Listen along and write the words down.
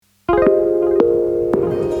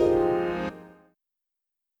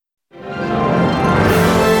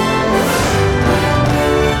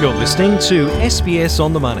listening to SBS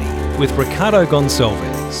On The Money with Ricardo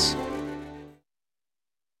Gonçalves.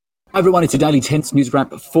 Hi everyone, it's your Daily Tense News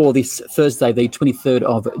Wrap for this Thursday, the 23rd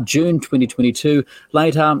of June 2022.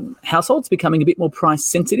 Later, households becoming a bit more price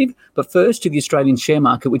sensitive, but first to the Australian share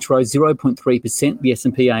market, which rose 0.3%, the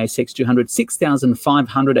S&P ASX 200,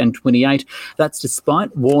 6,528. That's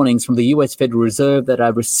despite warnings from the US Federal Reserve that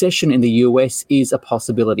a recession in the US is a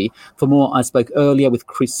possibility. For more, I spoke earlier with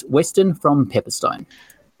Chris Weston from Pepperstone.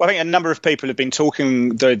 Well, I think a number of people have been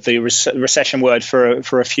talking the recession word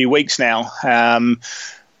for a few weeks now.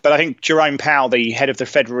 But I think Jerome Powell, the head of the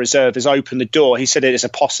Federal Reserve, has opened the door. He said it is a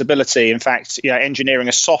possibility. In fact, engineering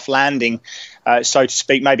a soft landing, so to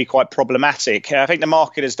speak, may be quite problematic. I think the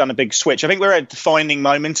market has done a big switch. I think we're at a defining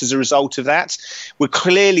moment as a result of that. We're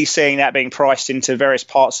clearly seeing that being priced into various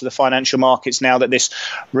parts of the financial markets now that this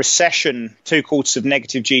recession, 2 quarters of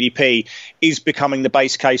negative GDP, is becoming the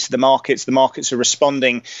base case of the markets. The markets are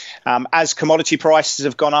responding. As commodity prices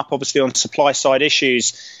have gone up, obviously on supply side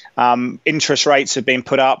issues, interest rates have been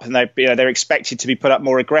put up, and they're expected to be put up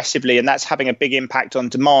more aggressively, and that's having a big impact on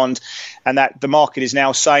demand. And that the market is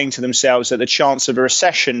now saying to themselves that the chance of a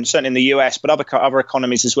recession, certainly in the US, but other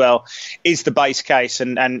economies as well, is the base case,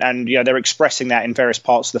 and they're expressing that in various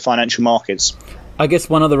parts of the financial markets. I guess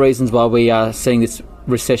one of the reasons why we are seeing this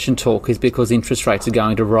recession talk is because interest rates are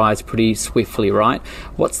going to rise pretty swiftly, right?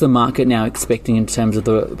 What's the market now expecting in terms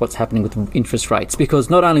of what's happening with interest rates? Because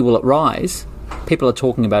not only will it rise, people are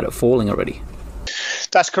talking about it falling already.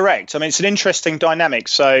 That's correct. I mean, it's an interesting dynamic.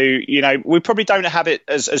 So, we probably don't have it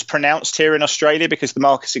as pronounced here in Australia because the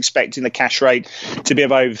market's expecting the cash rate to be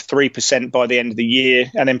above 3% by the end of the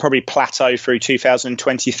year and then probably plateau through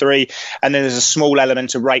 2023. And then there's a small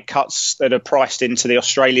element of rate cuts that are priced into the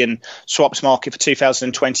Australian swaps market for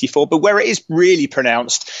 2024. But where it is really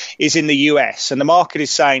pronounced is in the US. And the market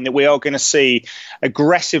is saying that we are going to see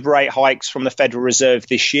aggressive rate hikes from the Federal Reserve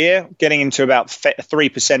this year, getting into about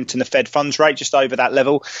 3% in the Fed funds rate, just over that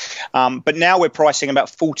level. But now we're pricing about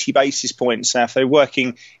 40 basis points. Now, if they're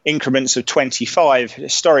working increments of 25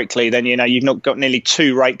 historically, then, you've not got nearly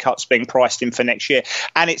 2 rate cuts being priced in for next year.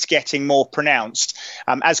 And it's getting more pronounced.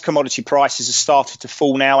 As commodity prices have started to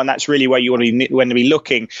fall now, and that's really where you want to be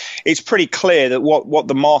looking, it's pretty clear that what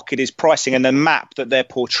the market is pricing and the map that they're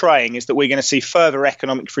portraying is that we're going to see further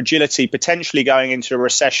economic fragility, potentially going into a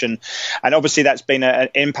recession. And obviously that's been an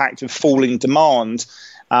impact of falling demand.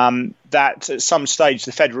 That at some stage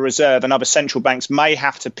the Federal Reserve and other central banks may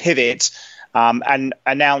have to pivot and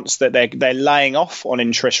announce that they're laying off on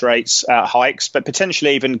interest rates hikes, but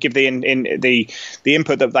potentially even give the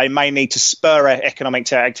input that they may need to spur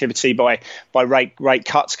economic activity by rate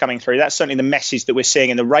cuts coming through. That's certainly the message that we're seeing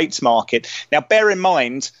in the rates market. Now, bear in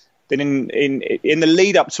mind that in the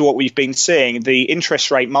lead up to what we've been seeing, the interest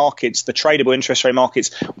rate markets, the tradable interest rate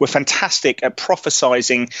markets, were fantastic at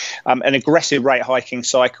prophesizing an aggressive rate hiking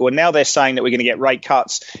cycle. And now they're saying that we're going to get rate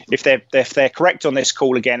cuts. If they're correct on this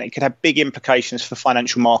call again, it could have big implications for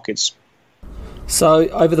financial markets. So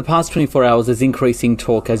over the past 24 hours, there's increasing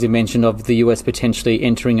talk, as you mentioned, of the US potentially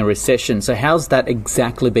entering a recession. So how's that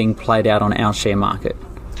exactly being played out on our share market?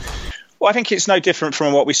 Well, I think it's no different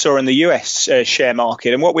from what we saw in the US share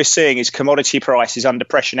market. And what we're seeing is commodity prices under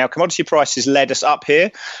pressure. Now, commodity prices led us up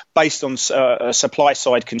here based on supply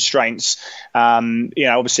side constraints.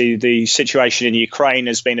 Obviously, the situation in Ukraine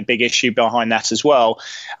has been a big issue behind that as well.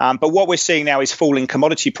 But what we're seeing now is falling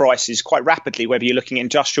commodity prices quite rapidly, whether you're looking at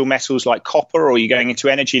industrial metals like copper or you're going into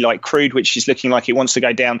energy like crude, which is looking like it wants to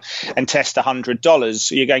go down and test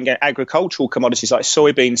 $100. You're going to get agricultural commodities like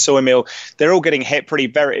soybean, soy meal. They're all getting hit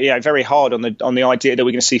very hard on the idea that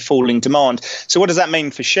we're going to see falling demand. So what does that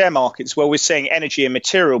mean for share markets? Well, we're seeing energy and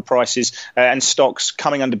material prices and stocks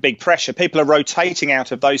coming under big pressure. People are rotating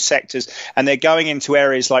out of those sectors and they're going into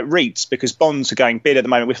areas like REITs because bonds are going bid at the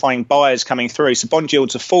moment. We're finding buyers coming through. So bond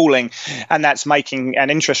yields are falling, and that's making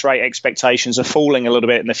and interest rate expectations are falling a little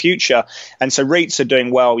bit in the future. And so REITs are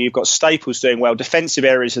doing well. You've got staples doing well. Defensive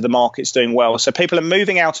areas of the market's doing well. So people are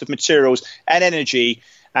moving out of materials and energy,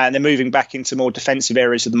 and they're moving back into more defensive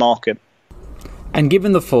areas of the market. And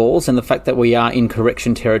given the falls and the fact that we are in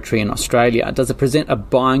correction territory in Australia, does it present a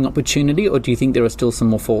buying opportunity, or do you think there are still some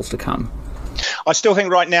more falls to come? I still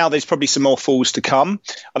think right now there's probably some more falls to come.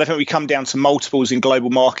 I don't think we come down to multiples in global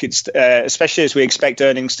markets, especially as we expect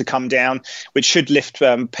earnings to come down, which should lift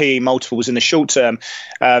PE multiples in the short term.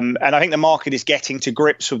 And I think the market is getting to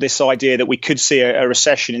grips with this idea that we could see a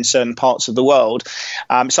recession in certain parts of the world.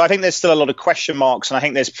 So I think there's still a lot of question marks, and I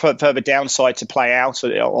think there's further downside to play out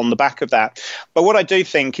on the back of that. But what I do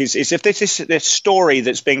think is if this story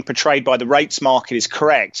that's being portrayed by the rates market is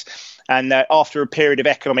correct, and after a period of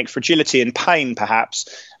economic fragility and pain, perhaps,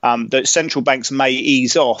 that central banks may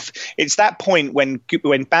ease off. It's that point when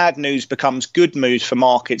bad news becomes good news for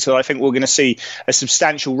markets that I think we're going to see a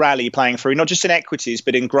substantial rally playing through, not just in equities,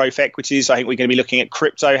 but in growth equities. I think we're going to be looking at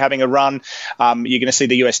crypto having a run. You're going to see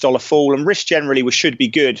the US dollar fall, and risk generally should be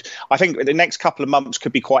good. I think the next couple of months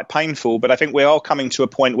could be quite painful, but I think we are coming to a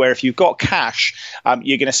point where if you've got cash,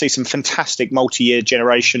 you're going to see some fantastic multi-year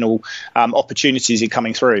generational opportunities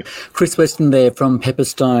coming through. Chris Weston there from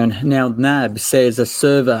Pepperstone. Now, NAB says a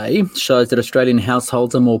survey shows that Australian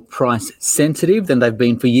households are more price sensitive than they've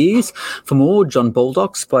been for years. For more, John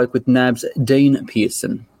Baldock spoke with NAB's Dean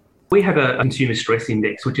Pearson. We have a consumer stress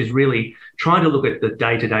index, which is really trying to look at the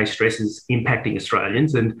day-to-day stresses impacting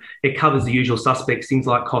Australians, and it covers the usual suspects, things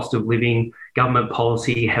like cost of living, government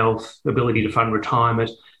policy, health, ability to fund retirement,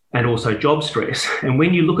 and also job stress. And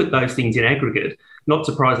when you look at those things in aggregate, not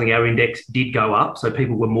surprisingly, our index did go up, so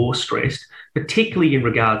people were more stressed, particularly in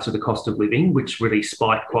regards to the cost of living, which really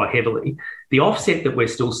spiked quite heavily. The offset that we're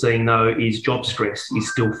still seeing, though, is job stress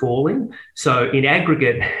is still falling. So in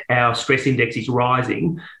aggregate, our stress index is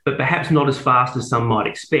rising, but perhaps not as fast as some might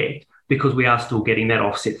expect, because we are still getting that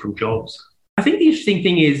offset from jobs. I think the interesting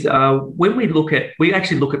thing is when we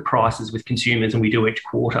actually look at prices with consumers, and we do each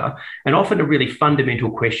quarter, and often a really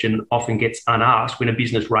fundamental question often gets unasked when a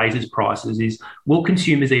business raises prices is, will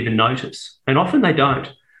consumers even notice? And often they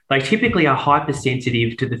don't. They typically are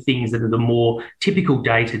hypersensitive to the things that are the more typical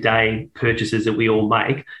day-to-day purchases that we all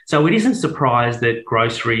make. So it isn't surprised that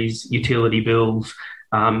groceries, utility bills,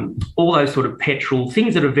 all those sort of petrol,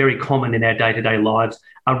 things that are very common in our day-to-day lives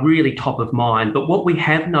are really top of mind. But what we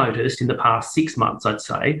have noticed in the past 6 months, I'd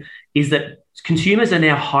say, is that consumers are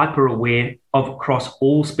now hyper-aware of across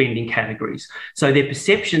all spending categories. So their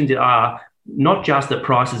perceptions are not just that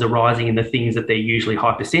prices are rising in the things that they're usually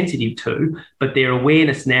hypersensitive to, but their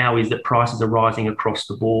awareness now is that prices are rising across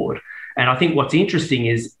the board. And I think what's interesting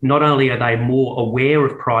is not only are they more aware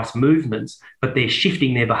of price movements, but they're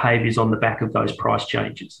shifting their behaviours on the back of those price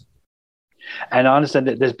changes. And I understand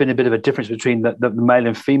that there's been a bit of a difference between the male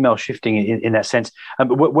and female shifting in that sense.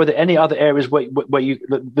 Were there any other areas where you,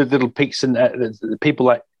 the little peaks and the people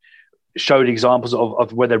that showed examples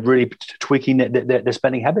of where they're really tweaking their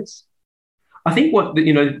spending habits? I think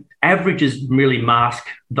averages really mask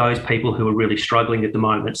those people who are really struggling at the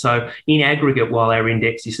moment. So in aggregate, while our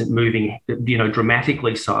index isn't moving,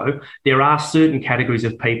 dramatically so, there are certain categories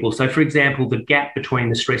of people. So for example, the gap between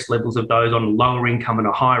the stress levels of those on a lower income and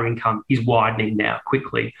a higher income is widening now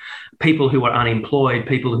quickly. People who are unemployed,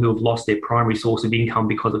 people who have lost their primary source of income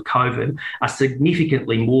because of COVID are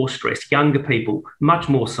significantly more stressed. Younger people, much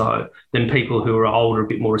more so than people who are older, a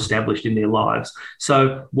bit more established in their lives.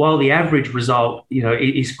 So while the average result,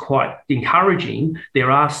 is quite encouraging,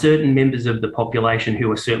 there are certain members of the population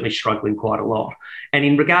who are certainly struggling quite a lot. And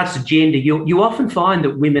in regards to gender, you often find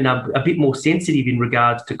that women are a bit more sensitive in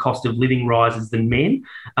regards to cost of living rises than men.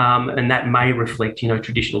 And that may reflect,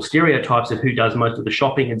 traditional stereotypes of who does most of the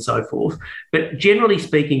shopping and so forth. But generally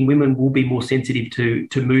speaking, women will be more sensitive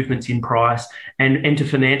to movements in price and to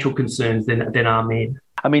financial concerns than are men.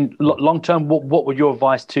 I mean, long term, what would your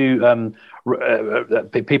advice to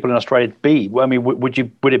people in Australia be? I mean, would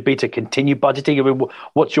it be to continue budgeting? I mean,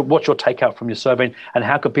 what's your takeout from your survey, and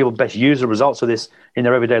how can people best use the results of this in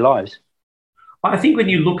their everyday lives? I think when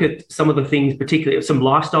you look at some of the things, particularly some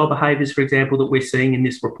lifestyle behaviours, for example, that we're seeing in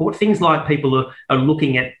this report, things like people are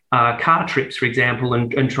looking at car trips, for example,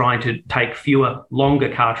 and trying to take fewer,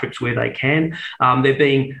 longer car trips where they can. They're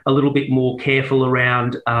being a little bit more careful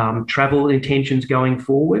around travel intentions going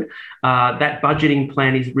forward. That budgeting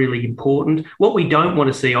plan is really important. What we don't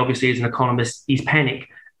want to see, obviously, as an economist, is panic.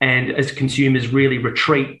 And as consumers really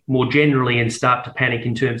retreat more generally and start to panic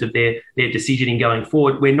in terms of their decisioning going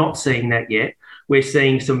forward, we're not seeing that yet. We're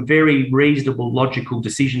seeing some very reasonable, logical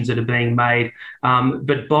decisions that are being made.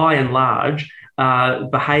 But by and large,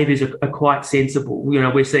 behaviours are quite sensible.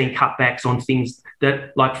 We're seeing cutbacks on things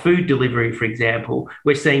that, like food delivery, for example.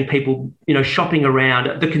 We're seeing people, shopping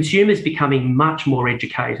around. The consumer's becoming much more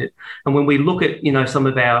educated. And when we look at, some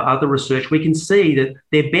of our other research, we can see that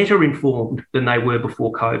they're better informed than they were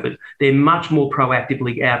before COVID. They're much more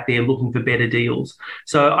proactively out there looking for better deals.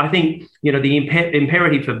 So I think, the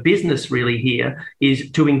imperative for business really here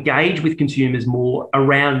is to engage with consumers more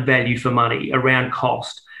around value for money, around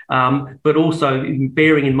cost. But also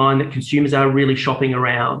bearing in mind that consumers are really shopping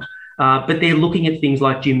around. But they're looking at things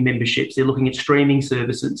like gym memberships. They're looking at streaming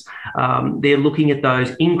services. They're looking at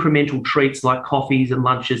those incremental treats like coffees and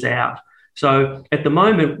lunches out. So at the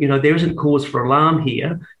moment, there isn't cause for alarm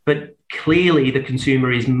here, but clearly the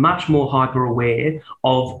consumer is much more hyper aware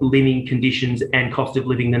of living conditions and cost of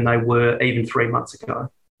living than they were even 3 months ago.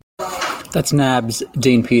 That's NAB's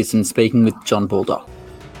Dean Pearson speaking with John Baldock.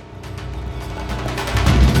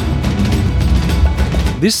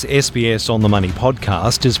 This SBS On The Money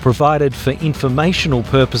podcast is provided for informational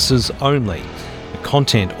purposes only. The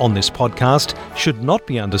content on this podcast should not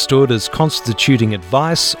be understood as constituting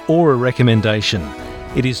advice or a recommendation.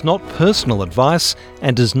 It is not personal advice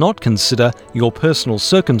and does not consider your personal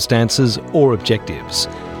circumstances or objectives.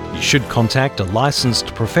 You should contact a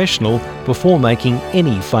licensed professional before making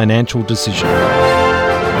any financial decision.